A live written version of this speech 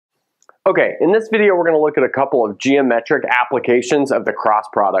Okay, in this video we're going to look at a couple of geometric applications of the cross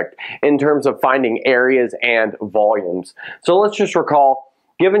product in terms of finding areas and volumes. So let's just recall,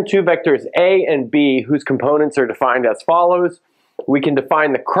 given two vectors A and B whose components are defined as follows, we can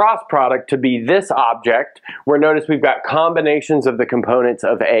define the cross product to be this object, where notice we've got combinations of the components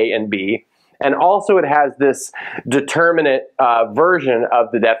of A and B. And also it has this determinate version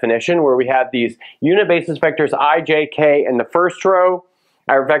of the definition where we have these unit basis vectors I, J, K in the first row,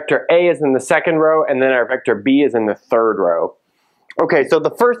 our vector A is in the second row, and then our vector B is in the third row. Okay, so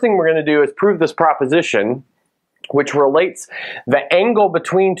the first thing we're going to do is prove this proposition, which relates the angle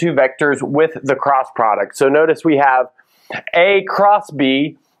between two vectors with the cross product. So notice we have A cross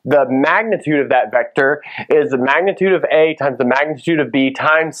B. The magnitude of that vector is the magnitude of A times the magnitude of B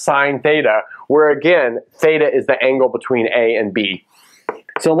times sine theta, where again, theta is the angle between A and B.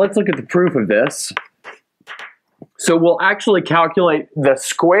 So let's look at the proof of this. So we'll actually calculate the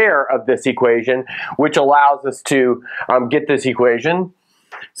square of this equation, which allows us to get this equation.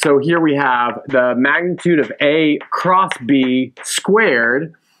 So here we have the magnitude of A cross B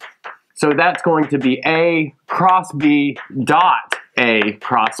squared. So that's going to be A cross B dot A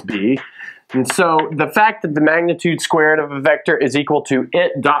cross B. And so the fact that the magnitude squared of a vector is equal to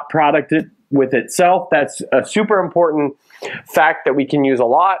it dot product with itself, that's a super important fact that we can use a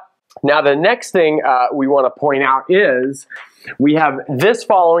lot. Now the next thing we want to point out is we have this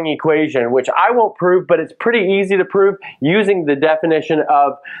following equation, which I won't prove, but it's pretty easy to prove using the definition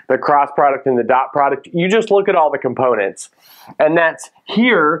of the cross product and the dot product. You just look at all the components. And that's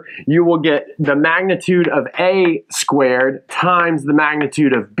here you will get the magnitude of A squared times the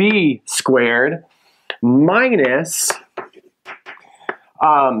magnitude of B squared minus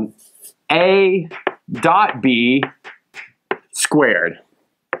A dot B squared.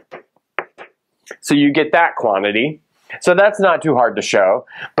 So you get that quantity. So that's not too hard to show.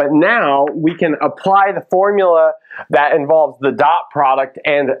 But now we can apply the formula that involves the dot product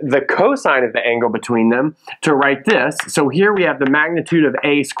and the cosine of the angle between them to write this. So here we have the magnitude of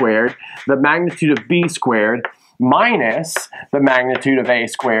A squared, the magnitude of B squared, minus the magnitude of A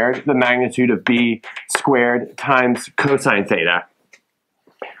squared, the magnitude of B squared times cosine theta.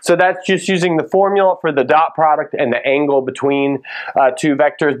 So that's just using the formula for the dot product and the angle between two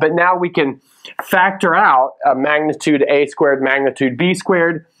vectors. But now we can factor out a magnitude A squared, magnitude B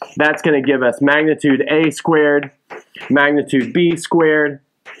squared. That's going to give us magnitude A squared, magnitude B squared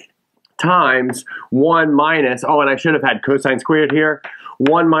times 1 minus, oh, and I should have had cosine squared here,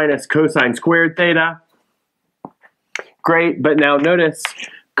 1 minus cosine squared theta. Great, but now notice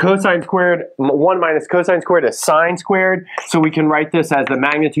cosine squared, 1 minus cosine squared is sine squared, so we can write this as the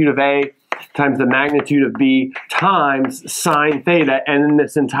magnitude of A times the magnitude of B times sine theta, and then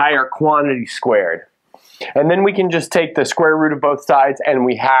this entire quantity squared. And then we can just take the square root of both sides and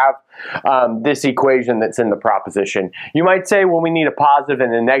we have this equation that's in the proposition. You might say, well, we need a positive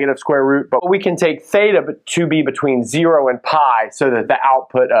and a negative square root, but we can take theta to be between 0 and pi so that the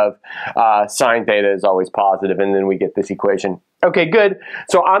output of sine theta is always positive, and then we get this equation. Okay, good.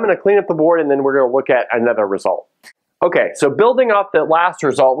 So I'm going to clean up the board and then we're going to look at another result. Okay, so building off the last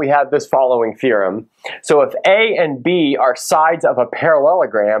result, we have this following theorem. So if A and B are sides of a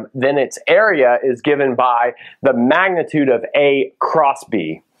parallelogram, then its area is given by the magnitude of A cross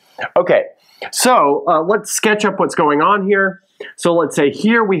B. Okay, so let's sketch up what's going on here. So let's say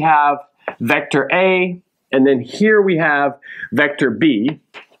here we have vector A, and then here we have vector B.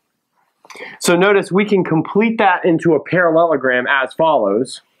 So notice we can complete that into a parallelogram as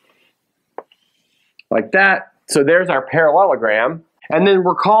follows, like that. So there's our parallelogram. And then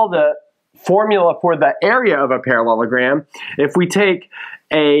recall the formula for the area of a parallelogram. If we take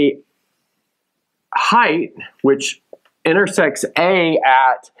a height, which intersects A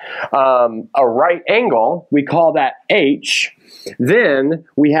at a right angle, we call that H. Then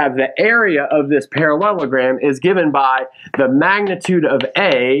we have the area of this parallelogram is given by the magnitude of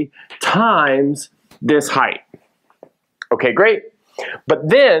A times this height. Okay, great. But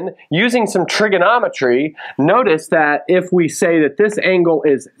then, using some trigonometry, notice that if we say that this angle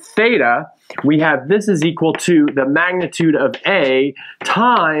is theta, we have this is equal to the magnitude of A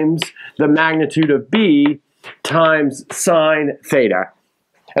times the magnitude of B times sine theta.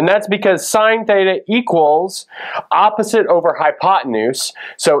 And that's because sine theta equals opposite over hypotenuse.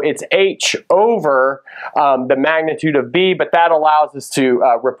 So it's H over the magnitude of B, but that allows us to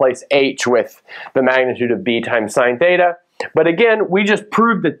replace H with the magnitude of B times sine theta. But again, we just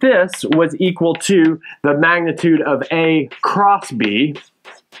proved that this was equal to the magnitude of A cross B,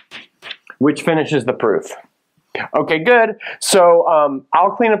 which finishes the proof. Okay, good. So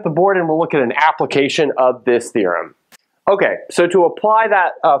I'll clean up the board and we'll look at an application of this theorem. Okay, so to apply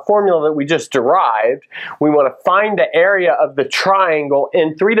that formula that we just derived, we want to find the area of the triangle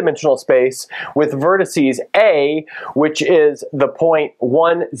in three-dimensional space with vertices A, which is the point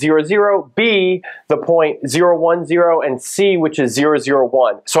 1, 0, 0, B, the point 0, 1, 0, and C, which is 0, 0,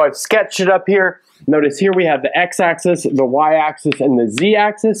 1. So I've sketched it up here. Notice here we have the x-axis, the y-axis, and the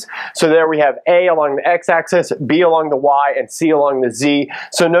z-axis. So there we have A along the x-axis, B along the y, and C along the z.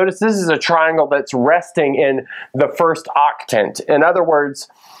 So notice this is a triangle that's resting in the first octant. In other words,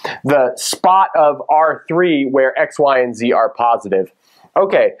 the spot of R3 where x, y, and z are positive.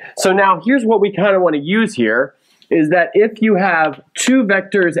 Okay, so now here's what we kind of want to use here, is that if you have two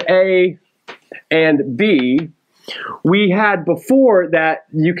vectors A and B, we had before that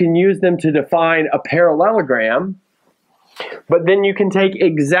you can use them to define a parallelogram, but then you can take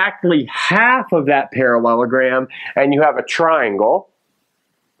exactly half of that parallelogram and you have a triangle.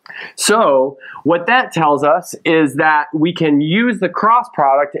 So what that tells us is that we can use the cross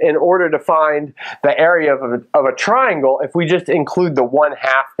product in order to find the area of a triangle if we just include the 1/2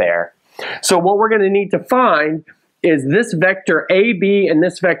 there. So what we're going to need to find is this vector AB and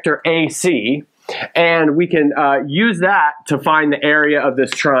this vector AC. And we can use that to find the area of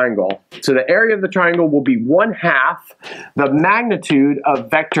this triangle. So the area of the triangle will be 1/2 the magnitude of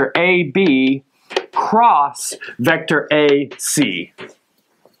vector AB cross vector AC.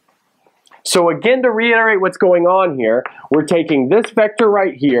 So again, to reiterate what's going on here, we're taking this vector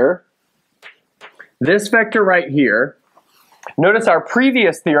right here, this vector right here. Notice our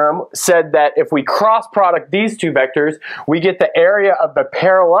previous theorem said that if we cross product these two vectors, we get the area of the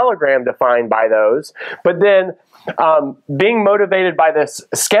parallelogram defined by those. But then, being motivated by this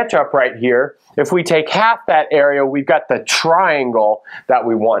SketchUp right here, if we take half that area, we've got the triangle that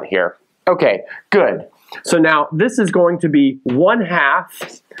we want here. Okay, good. So now this is going to be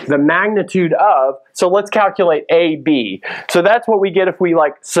 1/2 the magnitude of, so let's calculate AB. So that's what we get if we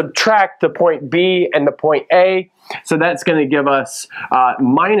like subtract the point B and the point A. So that's going to give us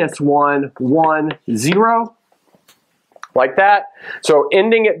 -1, 1, 0, like that. So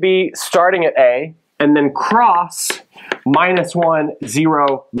ending at B, starting at A, and then cross -1,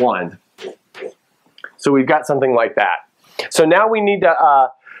 0, 1. So we've got something like that. So now we need to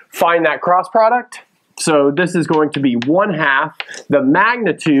find that cross product. So this is going to be 1/2 the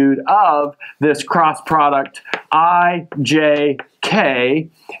magnitude of this cross product I, J, K,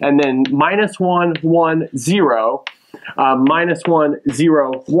 and then -1, 1, 0, -1,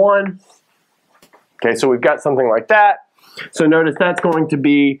 0, 1. Okay, so we've got something like that. So notice that's going to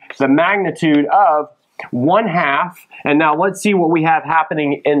be the magnitude of 1/2. And now let's see what we have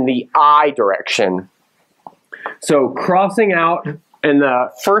happening in the I direction. So crossing out in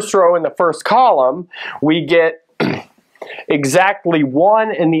the first row in the first column, we get exactly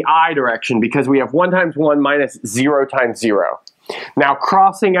 1 in the I direction because we have 1 times 1 minus 0 times 0. Now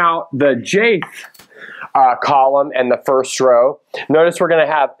crossing out the jth column and the first row, notice we're going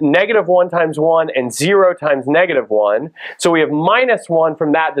to have -1 times 1 and 0 times -1. So we have -1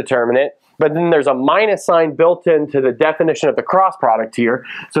 from that determinant, but then there's a minus sign built into the definition of the cross product here.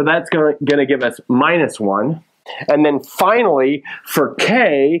 So that's going to give us -1. And then finally, for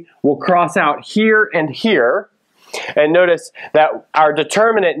K, we'll cross out here and here. And notice that our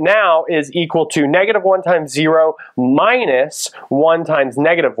determinant now is equal to -1 times 0 minus 1 times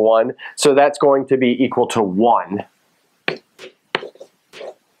 -1. So that's going to be equal to 1.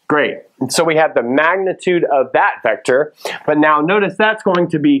 Great. And so we have the magnitude of that vector. But now notice that's going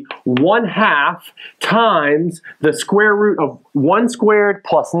to be 1/2 times the square root of 1 squared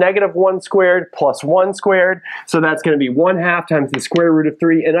plus -1 squared plus 1 squared. So that's going to be 1/2 times the square root of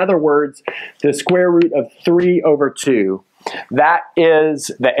 3. In other words, the square root of 3 over 2. That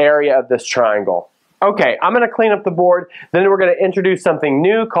is the area of this triangle. Okay, I'm going to clean up the board. Then we're going to introduce something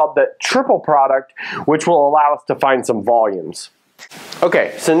new called the triple product, which will allow us to find some volumes.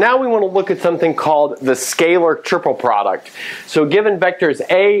 Okay, so now we want to look at something called the scalar triple product. So given vectors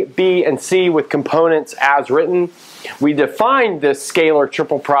A, B, and C with components as written, we define this scalar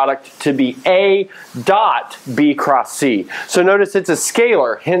triple product to be A dot B cross C. So notice it's a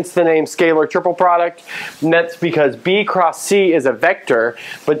scalar, hence the name scalar triple product. And that's because B cross C is a vector,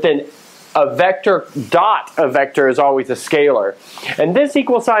 but then a vector dot a vector is always a scalar. And this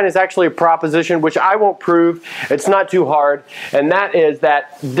equal sign is actually a proposition which I won't prove. It's not too hard. And that is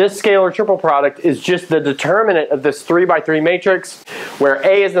that this scalar triple product is just the determinant of this 3 by 3 matrix where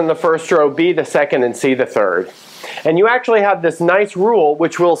A is in the first row, B the second, and C the third. And you actually have this nice rule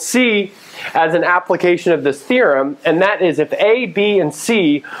which we'll see as an application of this theorem, and that is if A, B, and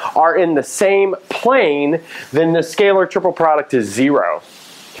C are in the same plane, then the scalar triple product is 0.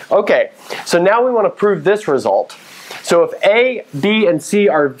 Okay, so now we want to prove this result. So if A, B, and C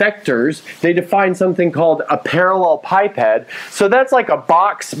are vectors, they define something called a parallelepiped. So that's like a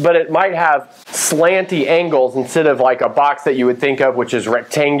box, but it might have slanty angles instead of like a box that you would think of, which is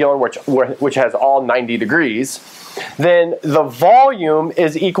rectangular, which has all 90 degrees. Then the volume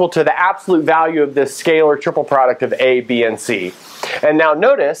is equal to the absolute value of this scalar triple product of A, B, and C. And now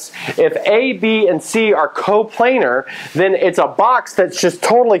notice, if A, B, and C are coplanar, then it's a box that's just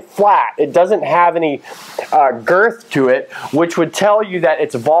totally flat. It doesn't have any girth to it, which would tell you that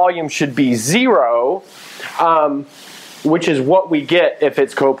its volume should be 0, which is what we get if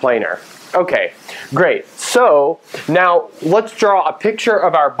it's coplanar. Okay, great. So now let's draw a picture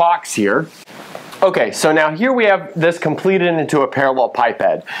of our box here. Okay, so now here we have this completed into a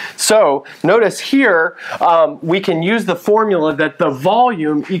parallelepiped. So notice here we can use the formula that the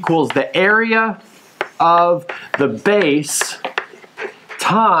volume equals the area of the base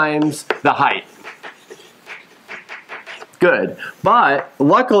times the height. Good, but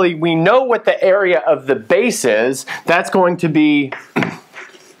luckily we know what the area of the base is. That's going to be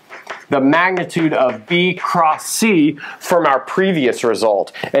the magnitude of B cross C from our previous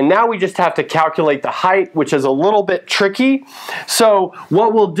result. And now we just have to calculate the height, which is a little bit tricky. So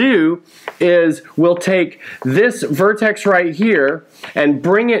what we'll do is we'll take this vertex right here and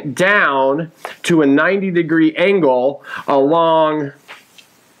bring it down to a 90-degree angle along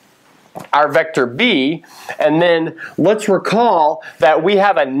our vector B, and then let's recall that we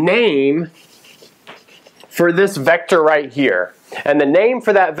have a name for this vector right here. And the name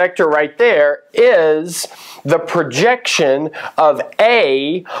for that vector right there is the projection of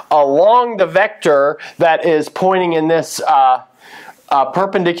A along the vector that is pointing in this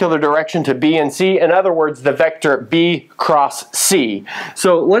perpendicular direction to B and C. In other words, the vector B cross C.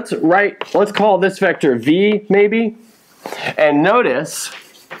 So let's call this vector V maybe. And notice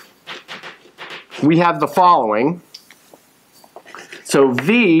we have the following. So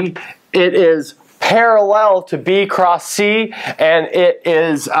V, it is parallel to B cross C, and it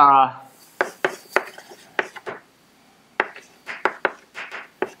is the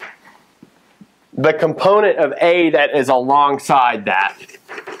component of A that is alongside that.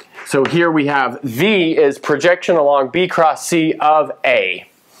 So here we have V is projection along B cross C of A.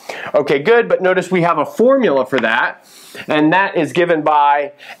 Okay, good, but notice we have a formula for that, and that is given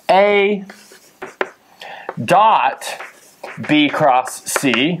by A dot B cross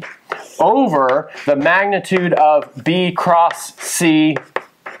C over the magnitude of B cross C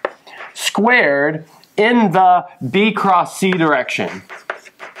squared in the B cross C direction.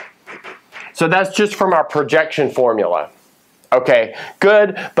 So that's just from our projection formula. Okay,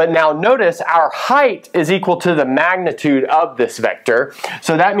 good, but now notice our height is equal to the magnitude of this vector.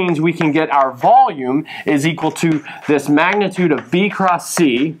 So that means we can get our volume is equal to this magnitude of B cross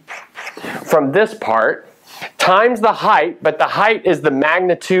C from this part times the height, but the height is the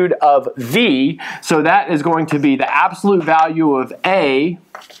magnitude of V, so that is going to be the absolute value of A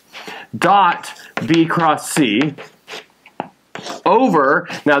dot B cross C over,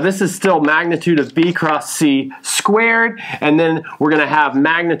 now this is still magnitude of B cross C squared, and then we're going to have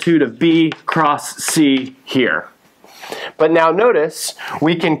magnitude of B cross C here. But now notice,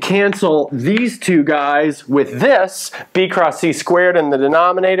 we can cancel these two guys with this, B cross C squared in the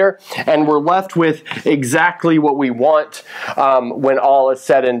denominator, and we're left with exactly what we want when all is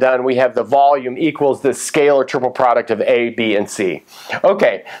said and done. We have the volume equals this scalar triple product of A, B, and C.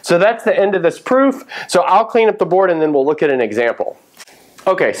 Okay, so that's the end of this proof. So I'll clean up the board and then we'll look at an example.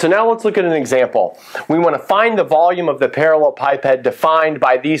 Okay, so now let's look at an example. We want to find the volume of the parallelepiped defined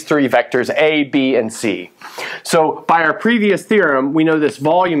by these three vectors A, B, and C. So by our previous theorem, we know this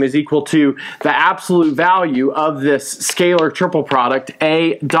volume is equal to the absolute value of this scalar triple product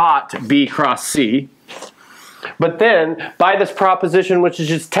A dot B cross C. But then, by this proposition, which is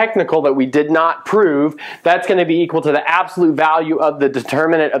just technical that we did not prove, that's going to be equal to the absolute value of the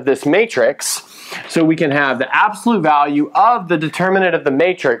determinant of this matrix. So we can have the absolute value of the determinant of the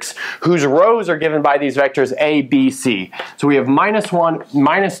matrix whose rows are given by these vectors A, B, C. So we have -1,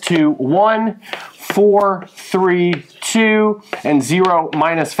 -2, 1, 4, 3, 2, and 0,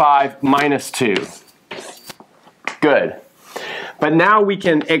 -5, -2. Good. But now we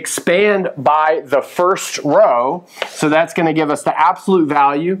can expand by the first row. So that's going to give us the absolute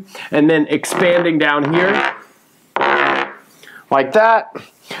value. And then expanding down here, like that,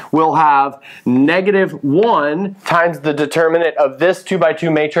 we'll have -1 times the determinant of this 2 by 2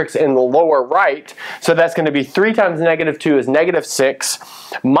 matrix in the lower right. So that's going to be 3 times -2 is -6,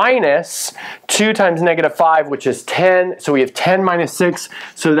 minus 2 times -5, which is 10. So we have 10 minus 6,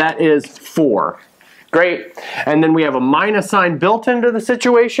 so that is 4. Great. And then we have a minus sign built into the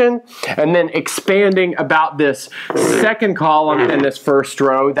situation, and then expanding about this second column and this first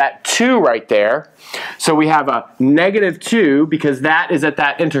row, that 2 right there. So we have a -2 because that is at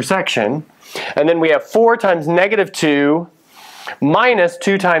that intersection. And then we have 4 times -2 minus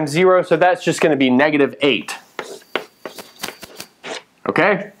 2 times 0, so that's just going to be -8.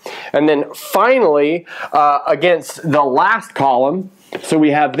 Okay? And then finally, against the last column, so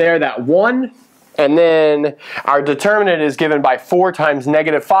we have there that 1, and then our determinant is given by 4 times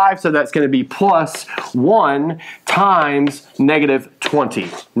 -5, so that's going to be plus 1 times -20.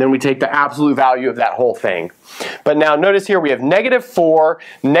 And then we take the absolute value of that whole thing. But now notice here we have -4,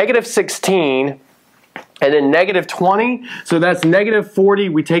 -16, and then -20, so that's -40.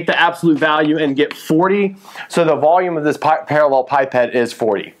 We take the absolute value and get 40. So the volume of this parallel pipette is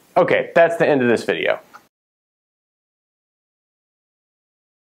 40. Okay, that's the end of this video.